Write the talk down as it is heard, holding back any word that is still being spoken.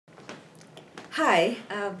Hi,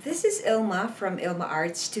 this is Ilma from Ilma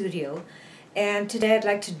Art Studio, and today I'd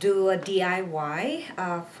like to do a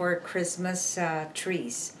DIY for Christmas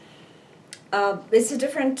trees. It's a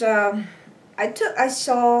different. I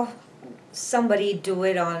saw somebody do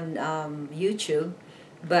it on YouTube,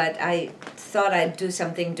 but I thought I'd do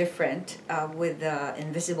something different with the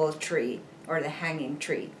invisible tree or the hanging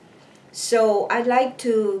tree. So I'd like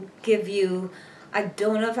to give you, I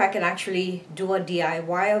don't know if I can actually do a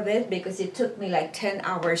DIY of it because it took me like 10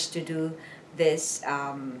 hours to do this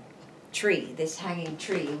tree, this hanging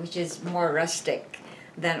tree, which is more rustic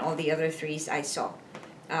than all the other trees I saw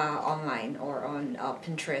online or on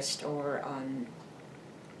Pinterest or on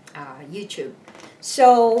YouTube.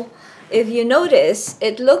 So if you notice,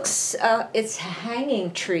 it looks, it's a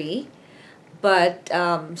hanging tree. But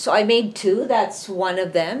so I made two. That's one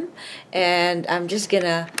of them, and I'm just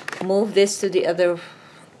gonna move this to the other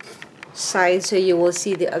side so you will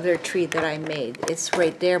see the other tree that I made. It's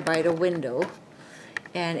right there by the window,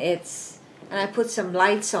 and I put some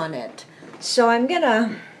lights on it. So I'm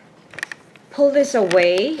gonna pull this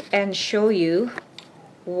away and show you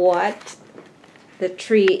what the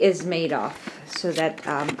tree is made of, so that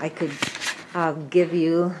I could give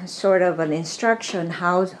you sort of an instruction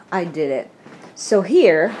how I did it. So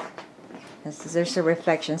here, there's a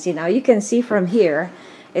reflection. See, now you can see from here.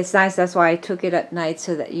 It's nice. That's why I took it at night,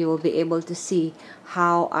 so that you will be able to see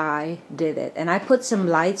how I did it. And I put some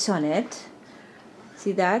lights on it.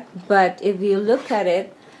 See that? But if you look at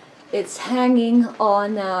it, it's hanging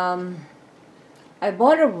on, I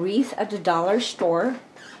bought a wreath at the dollar store,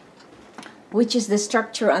 which is the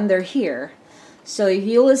structure under here. So if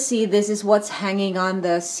you will see, this is what's hanging on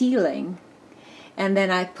the ceiling. And then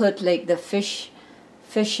I put like the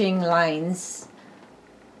fishing lines,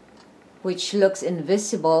 which looks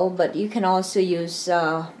invisible, but you can also use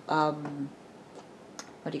what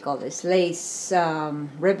do you call this, lace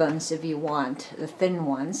ribbons if you want, the thin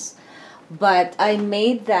ones. But I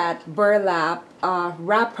made that burlap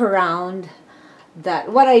wrap around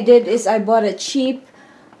that. What I did is I bought a cheap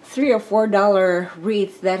 $3 or $4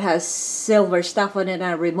 wreath that has silver stuff on it, and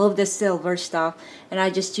I removed the silver stuff and I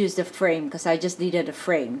just used the frame because I just needed a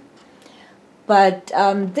frame. But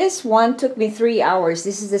this one took me 3 hours.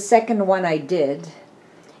 This is the second one I did,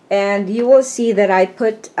 and you will see that I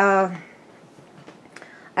put I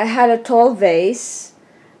had a tall vase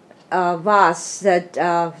that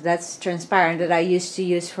that's transparent that I used to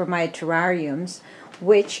use for my terrariums,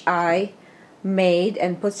 which I made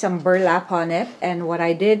and put some burlap on it. And what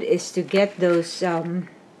I did is to get those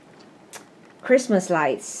Christmas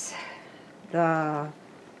lights, the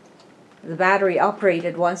battery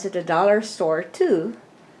operated ones at the dollar store too.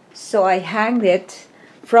 So I hanged it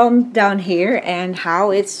from down here, and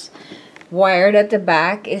how it's wired at the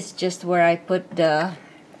back is just where I put the,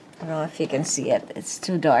 I don't know if you can see it, it's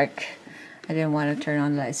too dark, I didn't want to turn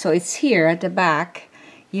on the light. So it's here at the back.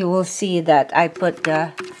 You will see that I put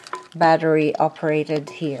the battery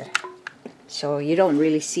operated here, so you don't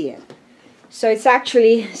really see it. So it's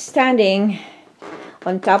actually standing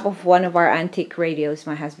on top of one of our antique radios.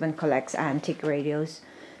 My husband collects antique radios.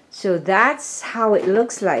 So that's how it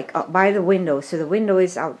looks like by the window. So the window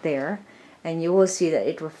is out there, and you will see that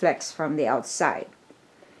it reflects from the outside.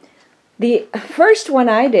 The first one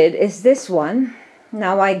I did is this one.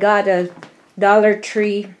 Now I got a Dollar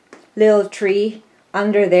Tree little tree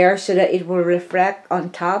under there so that it will reflect on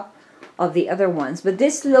top of the other ones. But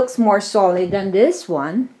this looks more solid than this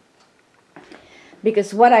one,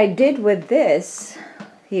 because what I did with this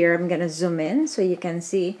here, I'm gonna zoom in so you can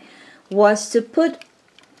see, was to put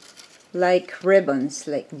like ribbons,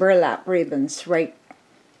 like burlap ribbons right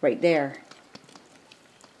there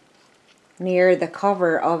near the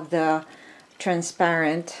cover of the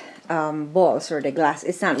transparent balls, or the glass.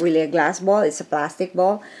 It's not really a glass ball, it's a plastic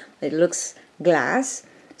ball. It looks glass.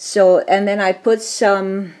 So, and then I put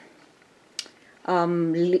some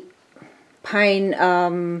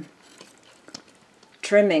pine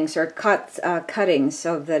trimmings or cuttings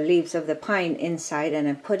of the leaves of the pine inside, and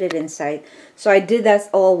I put it inside. So I did that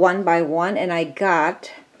all one by one, and I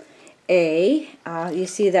got a you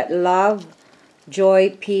see that love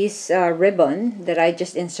joy peace ribbon that I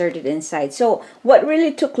just inserted inside. So what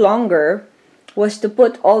really took longer was to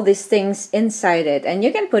put all these things inside it, and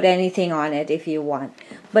you can put anything on it if you want,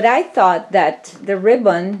 but I thought that the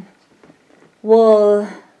ribbon will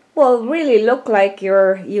really look like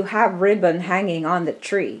you have ribbon hanging on the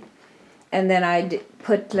tree. And then I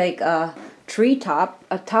put like a tree top,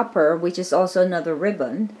 a topper, which is also another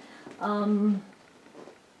ribbon. And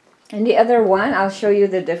the other one, I'll show you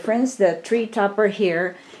the difference. The tree topper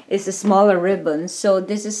here is a smaller ribbon, so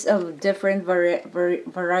this is a different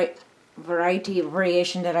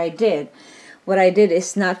variation that I did. What I did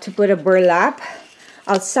is not to put a burlap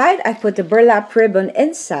outside. I put the burlap ribbon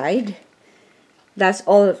inside. That's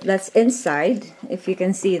all that's inside, if you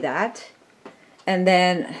can see that. And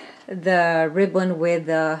then the ribbon with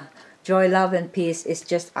the joy, love, and peace is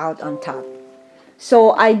just out on top.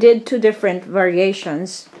 So I did two different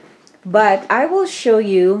variations, but I will show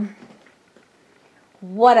you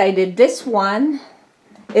what I did. This one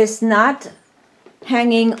is not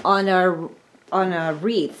hanging on a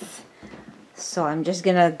wreath. So I'm just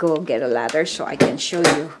gonna go get a ladder so I can show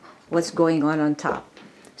you what's going on top.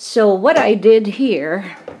 So what I did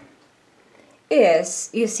here is,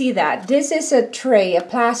 you see that this is a tray, a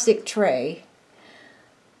plastic tray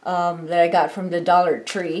that I got from the Dollar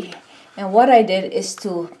Tree. And what I did is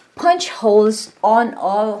to punch holes on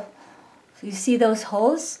all, you see those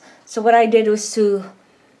holes? So what I did was to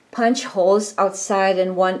punch holes outside,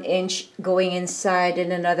 and 1 inch going inside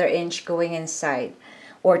and another inch going inside,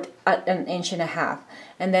 or an inch and a half.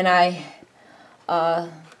 And then I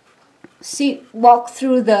walk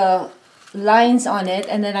through the lines on it,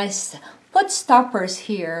 and then I put stoppers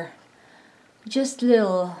here, just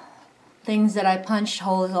little things that I punched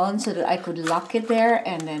holes on so that I could lock it there,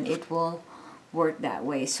 and then it will work that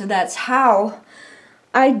way. So that's how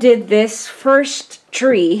I did this first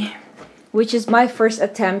tree, which is my first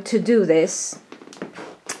attempt to do this.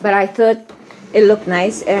 But I thought it looked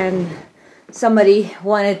nice and somebody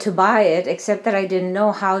wanted to buy it, except that I didn't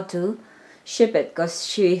know how to ship it, because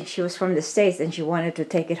she was from the States and she wanted to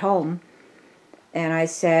take it home. And I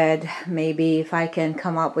said, maybe if I can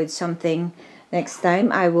come up with something next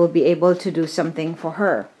time, I will be able to do something for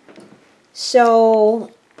her.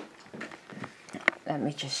 So let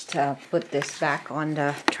me just put this back on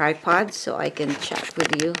the tripod so I can chat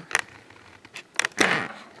with you.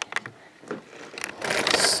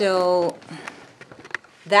 So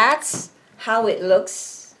that's how it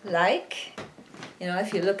looks like, you know,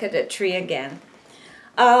 if you look at the tree again.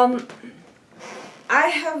 I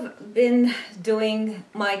have been doing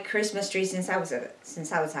my Christmas tree since I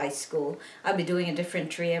was high school. I'll be doing a different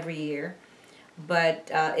tree every year. But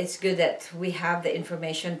it's good that we have the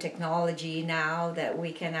information technology now that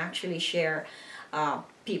we can actually share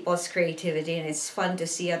people's creativity, and it's fun to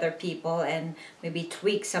see other people and maybe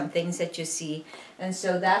tweak some things that you see. And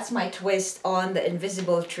so that's my twist on the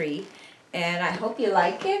invisible tree, and I hope you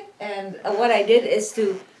like it. And what I did is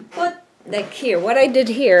to put, like here, what I did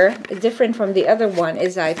here, different from the other one,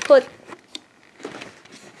 is I put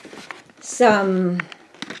some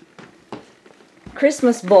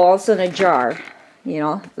Christmas balls in a jar, you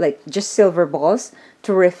know, like just silver balls,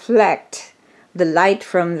 to reflect the light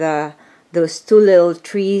from those two little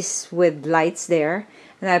trees with lights there.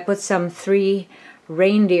 And I put some 3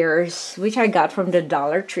 reindeers, which I got from the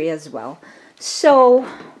Dollar Tree as well. So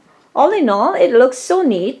all in all, it looks so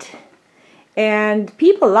neat, and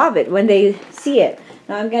people love it when they see it.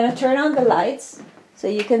 Now I'm gonna turn on the lights so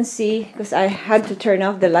you can see, because I had to turn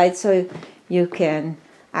off the lights so you can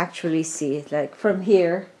actually see it. Like from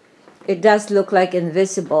here, it does look like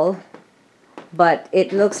invisible, but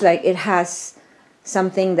it looks like it has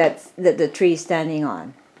something that the tree is standing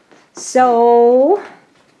on. So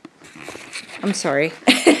I'm sorry.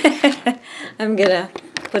 I'm gonna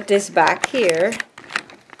put this back here.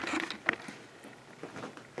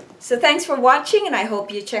 So thanks for watching, and I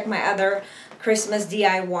hope you check my other Christmas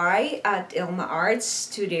DIY at Ilma Arts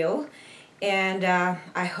Studio. And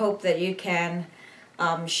I hope that you can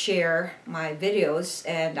share my videos.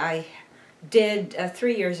 And I did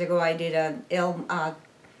 3 years ago, I did a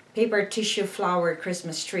paper tissue flower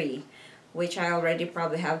Christmas tree, which I already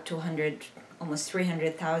probably have 200, almost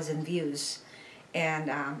 300,000 views.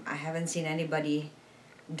 And I haven't seen anybody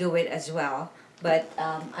do it as well. But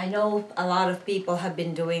I know a lot of people have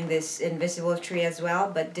been doing this invisible tree as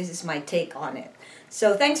well, but this is my take on it.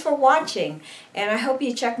 So thanks for watching, and I hope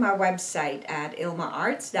you check my website at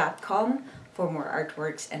ilmaarts.com for more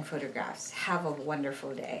artworks and photographs. Have a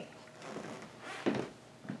wonderful day.